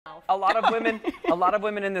a lot of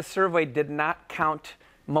women in this survey did not count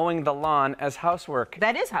mowing the lawn as housework.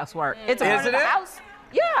 That is housework. It's a part of the house.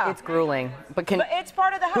 Yeah. It's grueling. But it's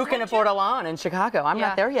part of the house. who can afford a lawn in Chicago? I'm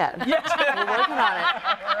not there yet. We're working on it.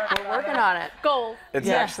 We're working on it. Goal. It's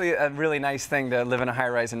actually a really nice thing to live in a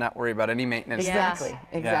high-rise and not worry about any maintenance. Exactly.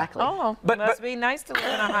 Exactly. Oh, but must be nice to live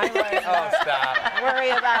in a high-rise. Oh, stop. Worry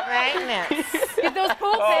about maintenance. Get those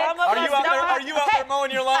pool pits. Are you out there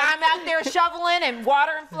mowing your lawn? I'm out there shoveling and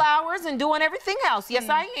watering flowers and doing everything else. Yes,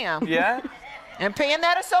 I am. Yeah? And paying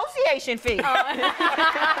that association fee.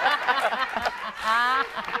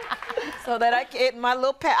 So that I get my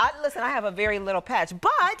little patch. Listen, I have a very little patch,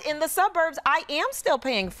 but in the suburbs, I am still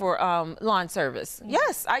paying for lawn service.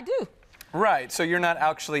 Yes, I do. Right, so you're not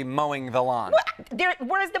actually mowing the lawn.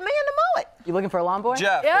 Where's the man to mow it? You looking for a lawn boy?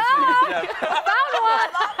 Jeff. Yeah. Jeff. Found one.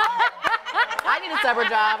 I need a summer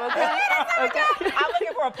job, okay? Okay. I'm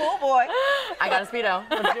looking for a pool boy. I got a Speedo.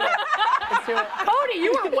 Let's do it. Let's do it. Cody,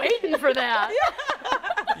 you were waiting for that.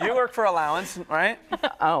 You work for allowance, right?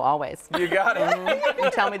 Oh, always. You got it. You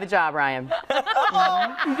tell me the job, Ryan. Hey,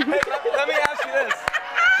 let me ask you this.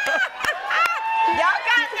 Y'all